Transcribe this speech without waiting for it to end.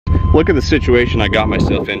look at the situation I got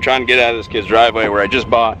myself in, trying to get out of this kid's driveway where I just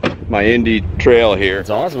bought my Indy Trail here. It's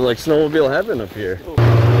awesome, like snowmobile heaven up here.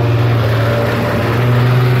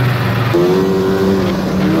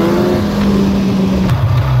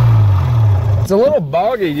 It's a little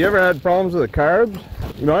boggy. You ever had problems with the carbs?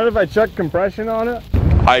 You mind if I check compression on it?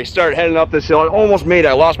 I started heading up this hill. I almost made it.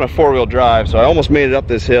 I lost my four-wheel drive, so I almost made it up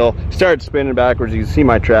this hill. Started spinning backwards. You can see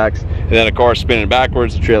my tracks. And then, of course, spinning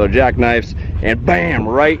backwards, the trailer jackknifes, and bam,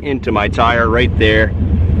 right into my tire right there.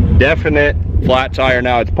 Definite flat tire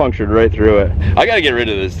now. It's punctured right through it. I got to get rid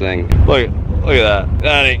of this thing. Look at that.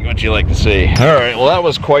 That ain't what you like to see. All right, well, that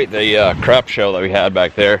was quite the crap show that we had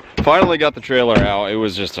back there. Finally got the trailer out. It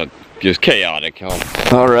was just chaotic.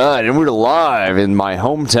 All right, and we're live in my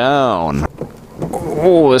hometown.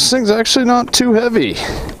 Oh, this thing's actually not too heavy.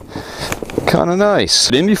 Kind of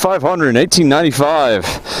nice. Indy 500 in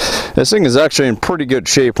 1895. This thing is actually in pretty good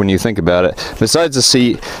shape when you think about it. Besides the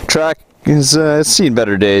seat, track is it's seen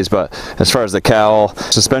better days, but as far as the cowl,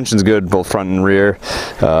 suspension's good both front and rear.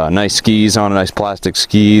 Nice skis on, nice plastic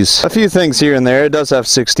skis. A few things here and there. It does have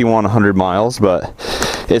 6,100 miles, but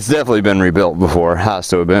it's definitely been rebuilt before. Has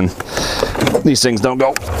to have been. These things don't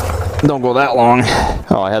go that long.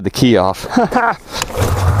 Oh, I had the key off. Look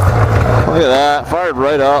at that, fired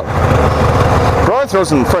right up. Probably throw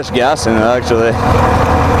some fresh gas in it, actually.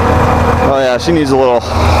 Oh yeah, she needs a little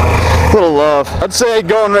love. I'd say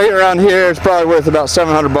going right around here, it's probably worth about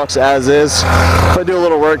 700 bucks as is. If I do a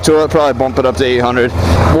little work to it, probably bump it up to 800.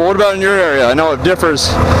 Well, what about in your area? I know it differs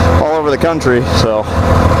all over the country, so.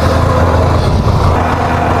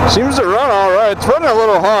 Seems to run all right. It's running a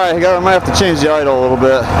little high. I might have to change the idle a little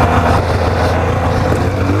bit.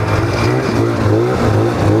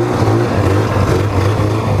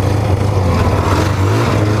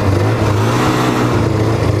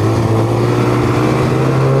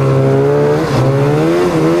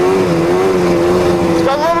 It's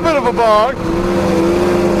got a little bit of a bog.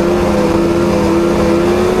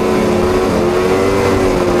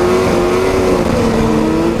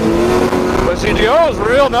 CGO is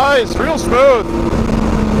real nice, real smooth.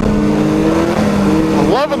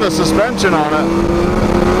 I'm loving the suspension on it.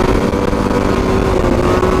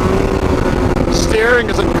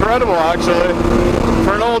 Steering is incredible, actually,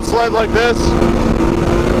 for an old sled like this.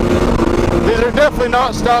 These are definitely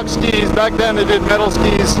not stock skis. Back then they did metal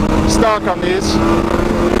skis stock on these.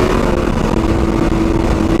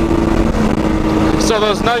 So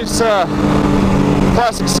those nice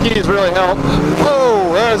plastic skis really help.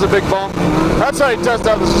 Oh, there's a big bump. That's how you test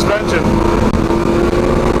out the suspension.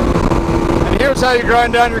 And here's how you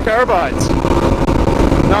grind down your carbides.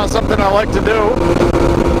 Not something I like to do,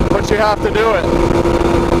 but you have to do it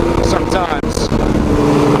sometimes.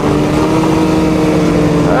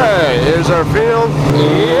 Hey, here's our field.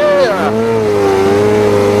 Yeah!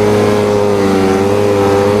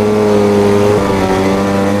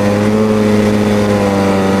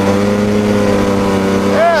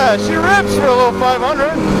 She rips for a little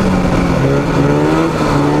 500.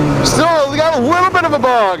 Still got a little bit of a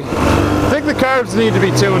bog. I think the carbs need to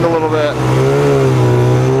be tuned a little bit.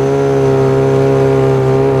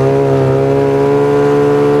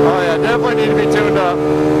 Oh yeah, definitely need to be tuned up.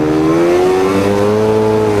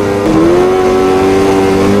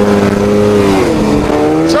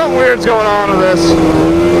 Something weird's going on with this.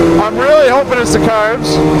 I'm really hoping it's the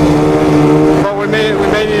carbs, but we may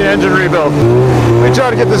need an engine rebuild. Let me try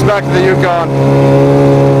to get this back to the Yukon.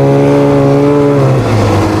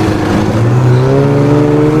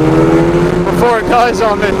 Before it dies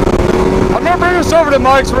on me. I'm gonna bring this over to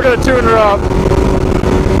Mike's, we're gonna tune her up.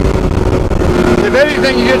 If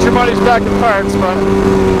anything, you get your money's back in parts, but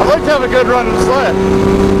I'd like to have a good run in the sled.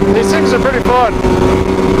 These things are pretty fun.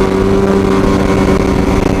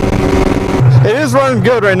 It is running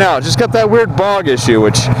good right now. Just got that weird bog issue,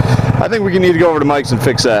 which I think we need to go over to Mike's and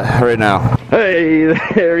fix that right now. Hey,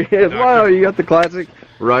 there he is. Wow, you got the classic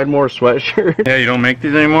Ride More sweatshirt. Yeah, you don't make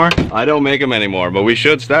these anymore? I don't make them anymore, but we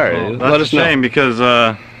should start. Oh, that's a shame because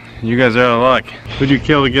you guys are out of luck. Who'd you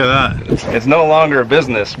kill to get that? It's no longer a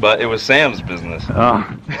business, but it was Sam's business. Oh.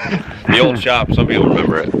 The old shop, some people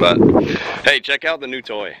remember it. But hey, check out the new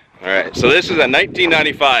toy. All right, so this is a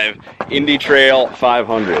 1995 Indy Trail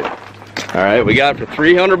 500. All right, we got it for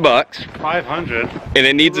 300 bucks. 500? And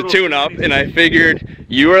it needs a tune-up, and I figured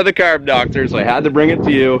you are the carb doctor, so I had to bring it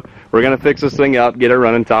to you. We're gonna fix this thing up, get it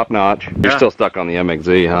running top notch. Yeah. You're still stuck on the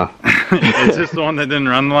MXZ, huh? Is this the one that didn't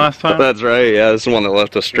run the last time? That's right, yeah, this is the one that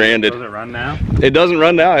left us stranded. Does it run now? It doesn't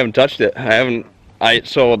run now, I haven't touched it.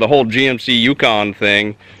 So the whole GMC Yukon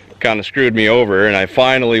thing kind of screwed me over, and I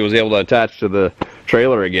finally was able to attach to the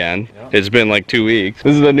trailer again. Yep. It's been like 2 weeks.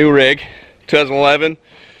 This is the new rig, 2011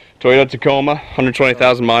 Toyota Tacoma,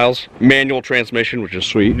 120,000 miles, manual transmission, which is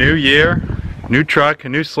sweet. New year, new truck,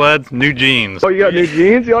 new sleds, new jeans. Oh, you got new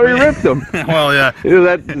jeans? You already ripped them. Well, yeah.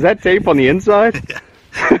 Is that tape on the inside? Yeah.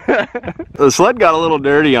 The sled got a little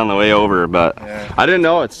dirty on the way over, but yeah. I didn't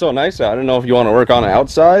know it's so nice out. I didn't know if you want to work on it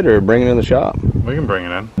outside or bring it in the shop. We can bring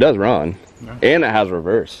it in. It does run, yeah. And it has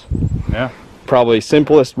reverse. Yeah. Probably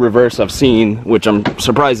simplest reverse I've seen, which I'm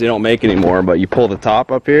surprised they don't make anymore, but you pull the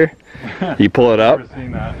top up here, you pull it up. Never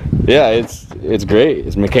seen that. Yeah, it's great.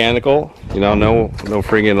 It's mechanical, you know, no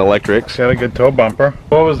friggin' electrics. Got a good tow bumper.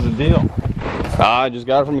 What was the deal? I just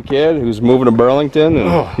got it from a kid who's moving to Burlington,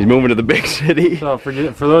 and he's moving to the big city. So for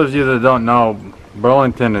those of you that don't know,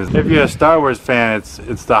 Burlington is, if you're a Star Wars fan, it's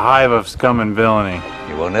the hive of scum and villainy.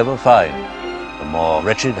 You will never find a more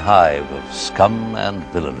wretched hive of scum and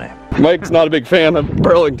villainy. Mike's not a big fan of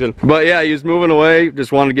Burlington, but yeah, he was moving away,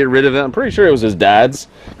 just wanted to get rid of it. I'm pretty sure it was his dad's,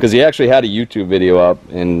 because he actually had a YouTube video up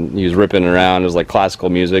and he was ripping around. It was like classical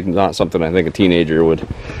music, not something I think a teenager would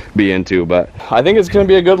be into, but I think it's going to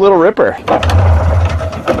be a good little ripper.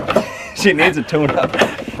 She needs a tune up.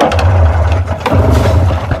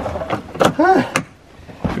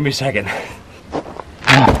 Give me a second.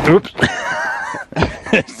 Oops.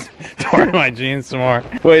 Tore my jeans some more.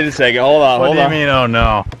 Wait a second, hold on, hold on. What do you mean, oh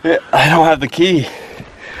no? I don't have the key.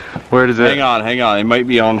 Where does it? Hang on, it might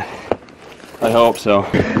be on. I hope so.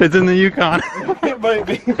 It's in the Yukon. It might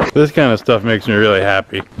be. This kind of stuff makes me really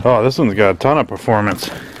happy. Oh, this one's got a ton of performance.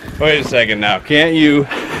 Wait a second now, can't you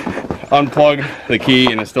unplug the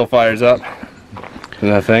key and it still fires up?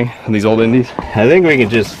 And that thing, these old Indies? I think we can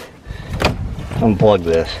just unplug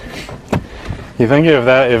this. You think if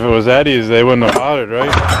it was Eddie's, they wouldn't have bothered, right?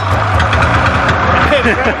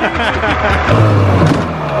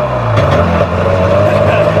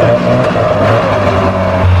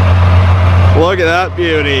 Look at that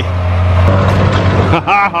beauty.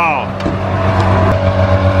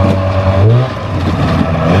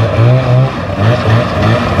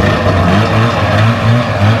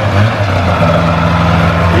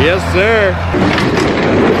 Yes, sir.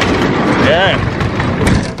 Yeah.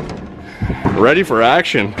 Ready for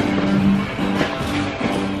action.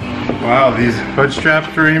 Wow, these hood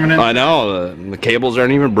straps are even in. I know, the cables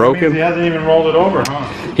aren't even broken. That means he hasn't even rolled it over,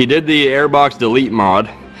 huh? He did the airbox delete mod.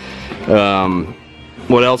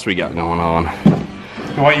 What else we got going on?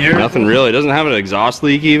 What year? Nothing really. It doesn't have an exhaust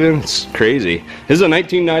leak even. It's crazy. This is a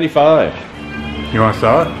 1995. You want to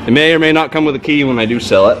sell it? It may or may not come with a key when I do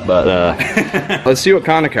sell it, but let's see what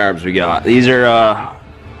kind of carbs we got. These are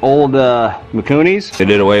old Mikunis. They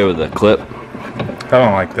did away with the clip. I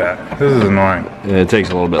don't like that. This is annoying. It takes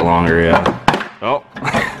a little bit longer, yeah. Oh,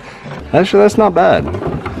 actually that's not bad.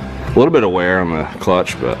 A little bit of wear on the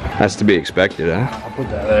clutch, but that's to be expected, huh? I'll put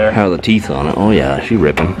that there. How are the teeth on it? Oh yeah, she's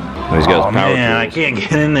ripping. Oh, he's got his power man, tools. I can't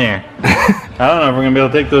get in there. I don't know if we're gonna be able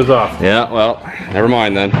to take those off. Yeah, well, never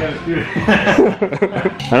mind then.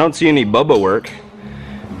 I don't see any Bubba work.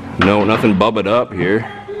 No, nothing Bubbaed up here.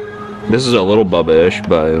 This is a little Bubba-ish,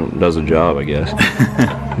 but it does the job, I guess.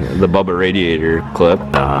 The Bubba radiator clip.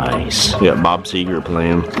 Nice. Yeah, Bob Seger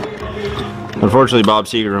playing. Unfortunately, Bob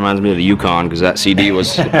Seger reminds me of the Yukon because that CD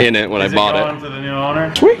was in it when I bought it. To the new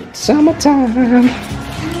owner? Sweet summertime.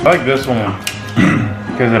 I like this one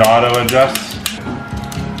because it auto adjusts.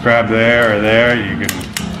 Grab there or there, you can.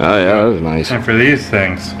 Oh yeah, that was nice. And for these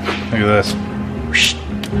things, look at this.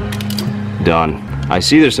 Done. I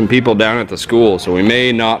see there's some people down at the school, so we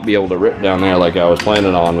may not be able to rip down there like I was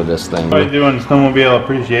planning on with this thing. What are you doing? Snowmobile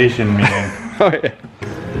appreciation meeting. Oh yeah.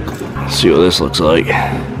 Let's see what this looks like.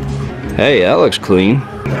 Hey, that looks clean.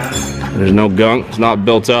 There's no gunk. It's not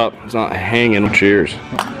built up. It's not hanging. Cheers.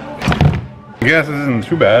 I guess this isn't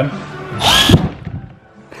too bad.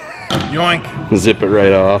 Yoink. Zip it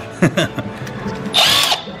right off.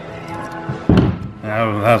 That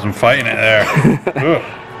was some fighting it there.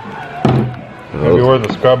 Maybe worth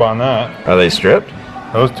a scrub on that. Are they stripped?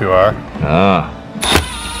 Those two are. Ah.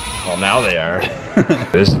 Well, now they are.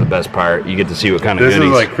 This is the best part. You get to see what kind of This goodies.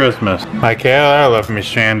 is like Christmas. My KLR left me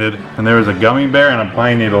stranded, and there was a gummy bear and a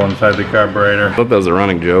pine needle inside the carburetor. I thought that was a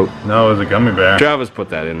running joke. No, it was a gummy bear. Travis put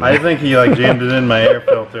that in there. I think he like jammed it in my air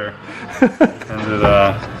filter. And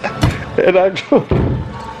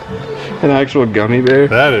an actual gummy bear?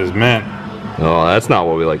 that is mint. Oh, that's not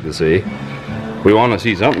what we like to see. We want to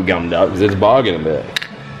see something gummed up because it's bogging a bit.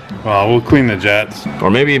 Well, we'll clean the jets. Or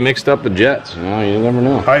maybe he mixed up the jets. You know, you never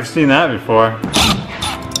know. I've seen that before.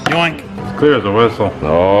 Yoink. It's clear as a whistle.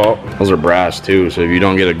 Oh, those are brass too, so if you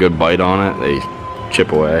don't get a good bite on it, they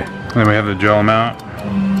chip away. Then we have the drill them out.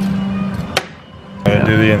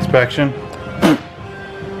 Do the inspection.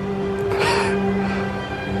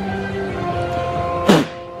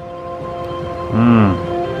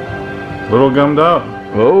 Little gummed up.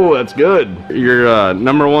 Oh, that's good. Your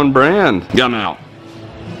 #1 brand, Gum Out.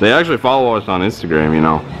 They actually follow us on Instagram, you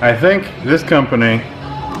know. I think this company,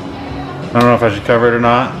 I don't know if I should cover it or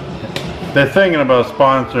not, they're thinking about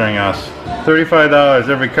sponsoring us. $35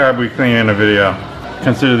 every carb we clean in a video.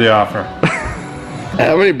 Consider the offer.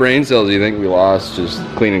 How many brain cells do you think we lost just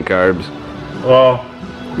cleaning carbs? Well,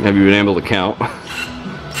 have you been able to count?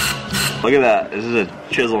 Look at that. This is a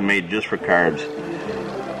chisel made just for carbs.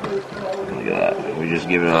 Look at that. We just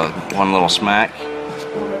give it one little smack.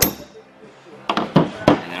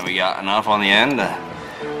 And then we got enough on the end to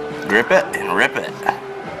grip it and rip it.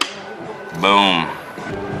 Boom.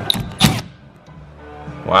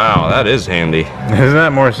 Wow, that is handy. Isn't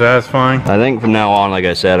that more satisfying? I think from now on, like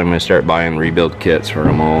I said, I'm going to start buying rebuild kits for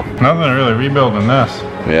them all. Nothing to really rebuild in this.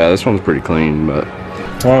 Yeah, this one's pretty clean, but...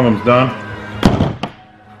 one of them's done.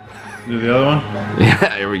 Do the other one?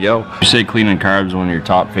 Yeah, here we go. You say cleaning carbs is one of your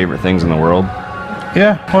top favorite things in the world?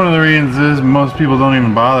 Yeah, one of the reasons is most people don't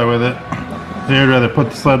even bother with it. They'd rather put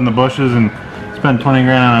the sled in the bushes and spend 20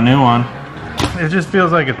 grand on a new one. It just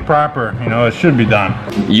feels like it's proper, you know, it should be done.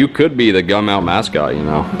 You could be the Gum Out mascot, you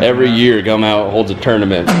know. Every year Gum Out holds a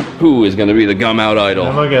tournament. Who is going to be the Gum Out idol?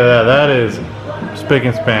 And look at that, that is spick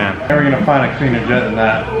and span. Never going to find a cleaner jet than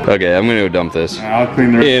that. Okay, I'm going to go dump this. I'll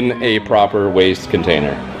clean the in a proper waste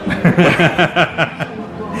container.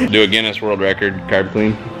 Do a Guinness World Record carb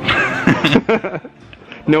clean.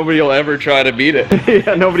 Nobody will ever try to beat it.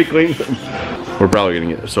 Yeah, nobody cleans them. We're probably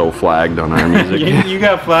gonna get so flagged on our music. You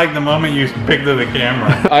got flagged the moment you picked up the camera.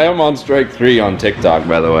 I am on strike 3 on TikTok,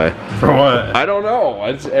 by the way. For what? I don't know.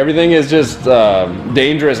 Everything is just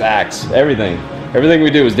dangerous acts. Everything we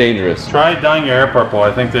do is dangerous. Try dyeing your hair purple.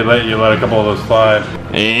 I think they let you let a couple of those slide.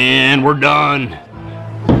 And we're done.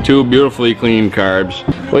 2 beautifully clean carbs.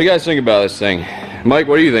 What do you guys think about this thing? Mike,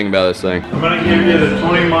 what do you think about this thing? I'm gonna give you the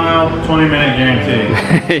 20-mile, 20-minute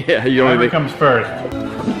guarantee. Yeah, you Whoever comes first.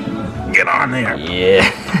 Get on there. Yeah.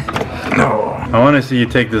 No. I want to see you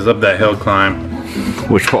take this up that hill climb.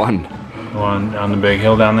 Which one? The one on the big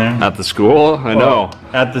hill down there. At the school? I know.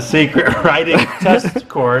 At the secret riding test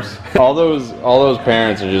course. All those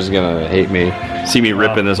parents are just gonna hate me. See me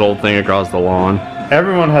ripping this old thing across the lawn.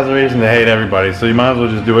 Everyone has a reason to hate everybody, so you might as well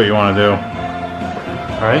just do what you want to do.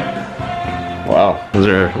 Right? Wow, those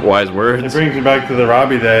are wise words. It brings you back to the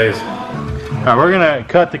Robbie days. Alright, we're gonna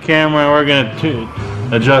cut the camera. We're gonna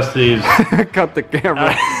adjust these. Cut the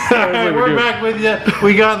camera. Alright, we're back with you.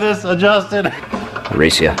 We got this adjusted.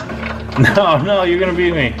 Race ya. No, you're gonna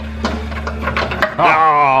beat me.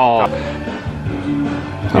 Oh.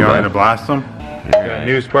 You want me to blast them? Got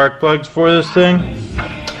new spark plugs for this thing.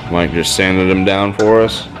 Mike just sanded them down for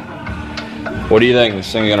us. What do you think? This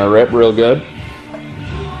thing gonna rip real good?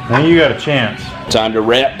 I think you got a chance. Time to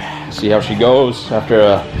rip. See how she goes after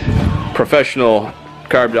a professional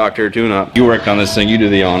carb doctor tune-up. You worked on this thing. You do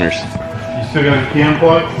the honors. You still got the key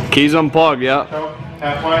unplugged? Keys unplugged, yeah.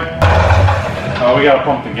 Halfway. Oh, we gotta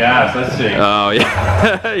pump the gas. Let's see. Oh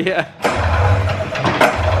yeah, yeah.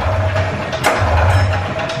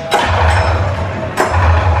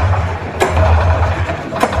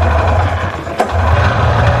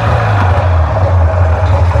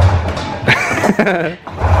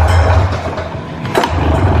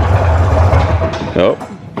 Oh.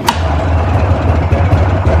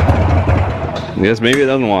 I guess maybe it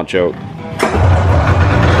doesn't want choke.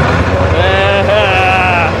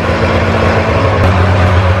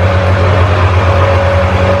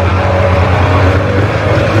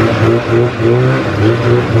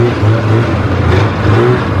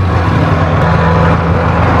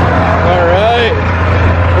 Alright.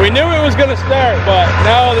 We knew it was going to start, but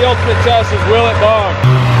now the ultimate test is will it bomb?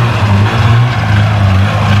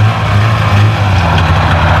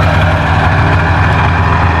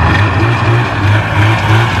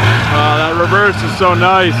 Reverse is so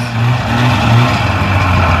nice. I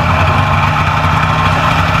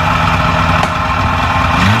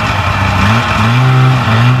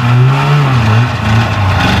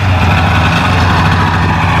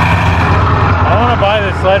want to buy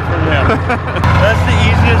this sled from him. That's the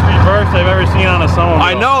easiest reverse I've ever seen on a snowmobile.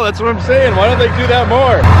 I know, that's what I'm saying. Why don't they do that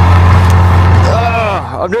more?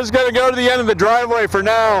 I'm just gonna go to the end of the driveway for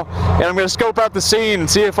now, and I'm gonna scope out the scene and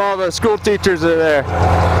see if all the school teachers are there.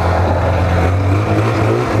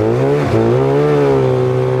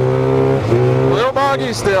 A little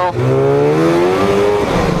boggy still.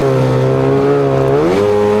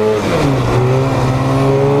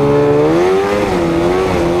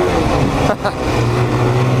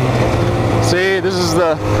 See, this is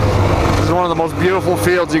one of the most beautiful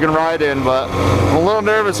fields you can ride in, but I'm a little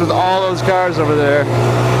nervous with all those cars over there.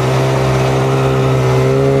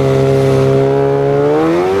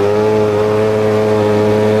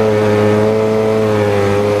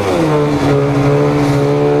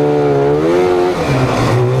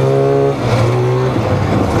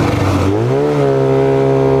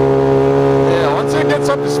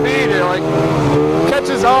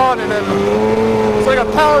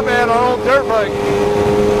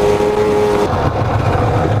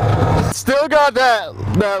 got that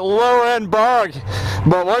low end bog,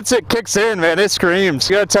 but once it kicks in, man, it screams.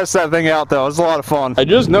 You gotta test that thing out though. It's a lot of fun. I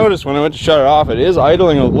just noticed when I went to shut it off, it is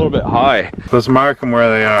idling a little bit high. Let's mark them where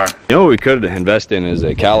they are. You know what we could invest in is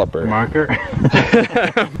a caliper. Marker.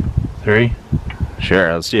 3.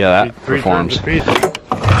 Sure, let's see how that performs. Way too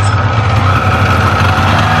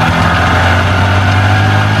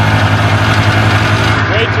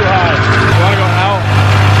high. You wanna go out?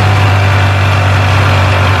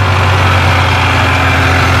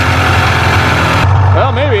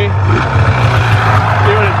 Well, maybe.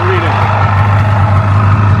 See what it's reading.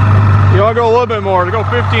 You want to go a little bit more. To go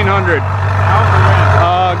 1500.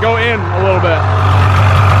 Go in a little bit.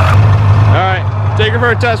 All right, take her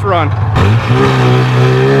for a test run.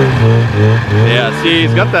 Yeah, see,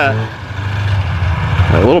 he's got that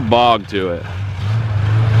a little bog to it.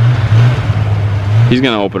 He's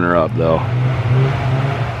gonna open her up though.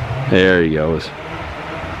 There he goes.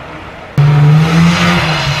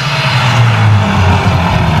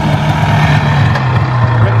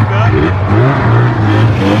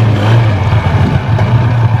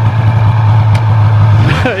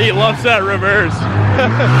 He loves that reverse.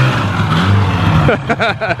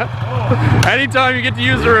 Anytime you get to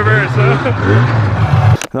use the reverse,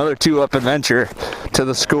 huh? Another 2-up adventure to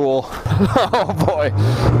the school. Oh boy.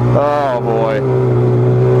 Oh boy.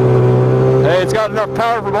 Hey, it's got enough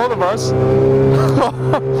power for both of us.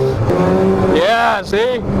 Yeah,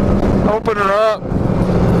 see? Open her up.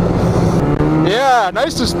 Yeah,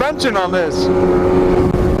 nice suspension on this.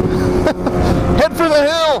 Head for the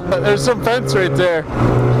hill! There's some fence right there.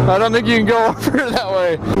 I don't think you can go over that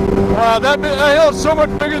way. Wow, that hill is so much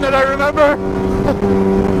bigger than I remember.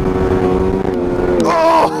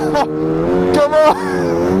 Oh! Come on!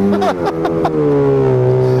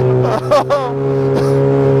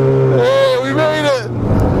 Hey, we made it!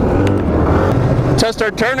 Test our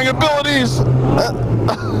turning abilities!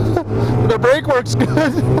 The brake works good.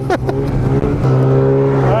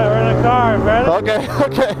 Alright, we're in a car, ready? Okay,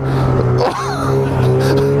 okay.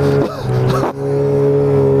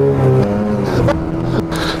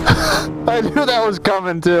 I knew that was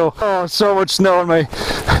coming too. Oh, so much snow in my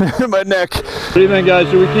in my neck. What do you think, guys?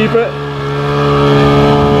 Should we keep it?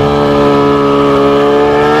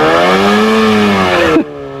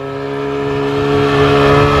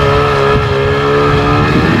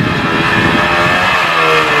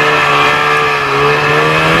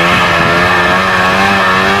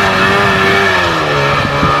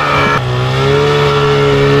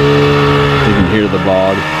 You can hear the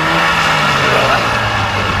bog.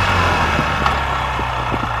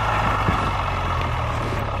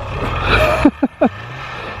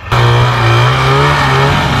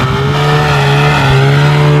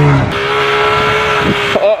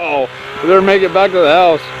 Uh-oh, we better make it back to the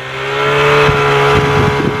house.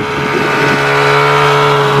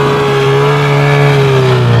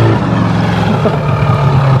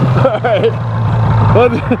 Alright,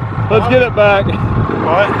 let's get it back.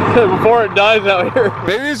 What? Before it dies out here.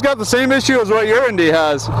 Maybe he's got the same issue as what your Indy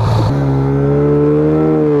has.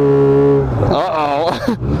 Uh-oh.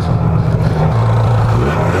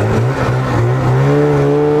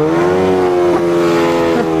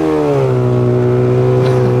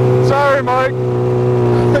 Sorry, Mike.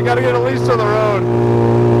 I gotta get at least to the road.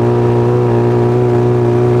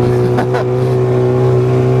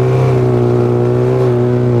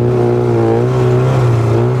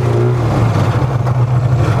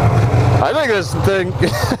 I think this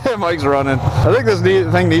thing, Mike's running. I think this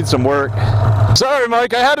thing needs some work. Sorry,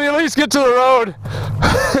 Mike, I had to at least get to the road.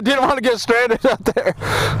 I didn't want to get stranded out there.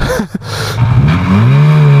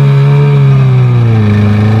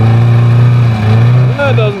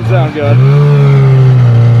 That doesn't sound good.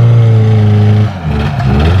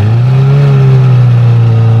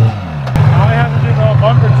 All I have to do is a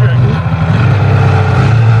bumper trick.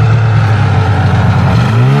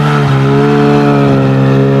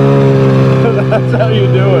 That's how you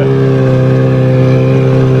do it.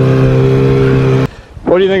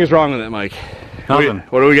 What do you think is wrong with it, Mike? Nothing.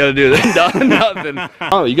 What do we got to do? Nothing.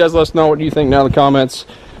 Oh, you guys let us know what you think down in the comments.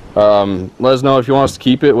 Let us know if you want us to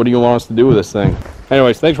keep it. What do you want us to do with this thing?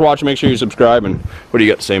 Anyways, thanks for watching. Make sure you subscribe. And what do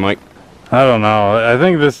you got to say, Mike? I don't know. I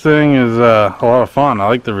think this thing is a lot of fun. I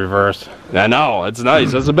like the reverse. I know. It's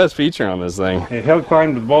nice. That's the best feature on this thing. It hill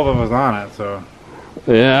climbed with both of us on it, so.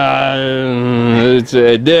 Yeah,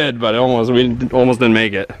 it did, but we almost didn't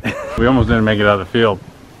make it. We almost didn't make it out of the field.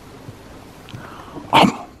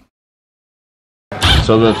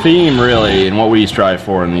 So the theme really, and what we strive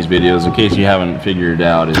for in these videos, in case you haven't figured it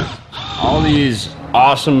out, is all these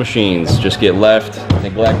awesome machines just get left,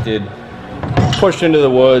 neglected, pushed into the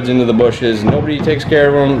woods, into the bushes. Nobody takes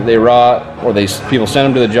care of them. They rot, or people send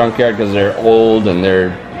them to the junkyard because they're old and they're,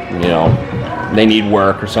 you know, they need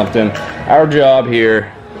work or something. Our job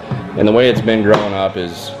here, and the way it's been growing up,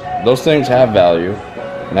 is those things have value.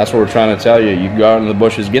 And that's what we're trying to tell you. You go out into the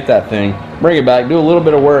bushes, get that thing, bring it back, do a little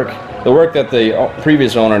bit of work, the work that the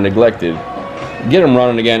previous owner neglected. Get them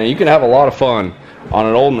running again, and you can have a lot of fun on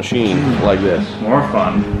an old machine like this. More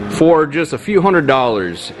fun. For just a few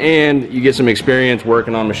 $100s, and you get some experience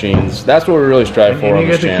working on machines. That's what we really strive for on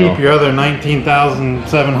this channel. And you get to keep your other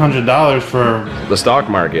 $19,700 for the stock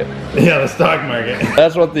market. Yeah, the stock market.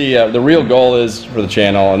 That's what the real goal is for the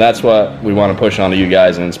channel, and that's what we want to push onto you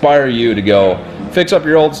guys and inspire you to go fix up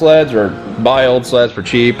your old sleds or buy old sleds for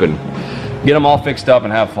cheap and get them all fixed up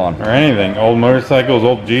and have fun. Or anything, old motorcycles,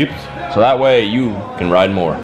 old Jeeps. So that way you can ride more.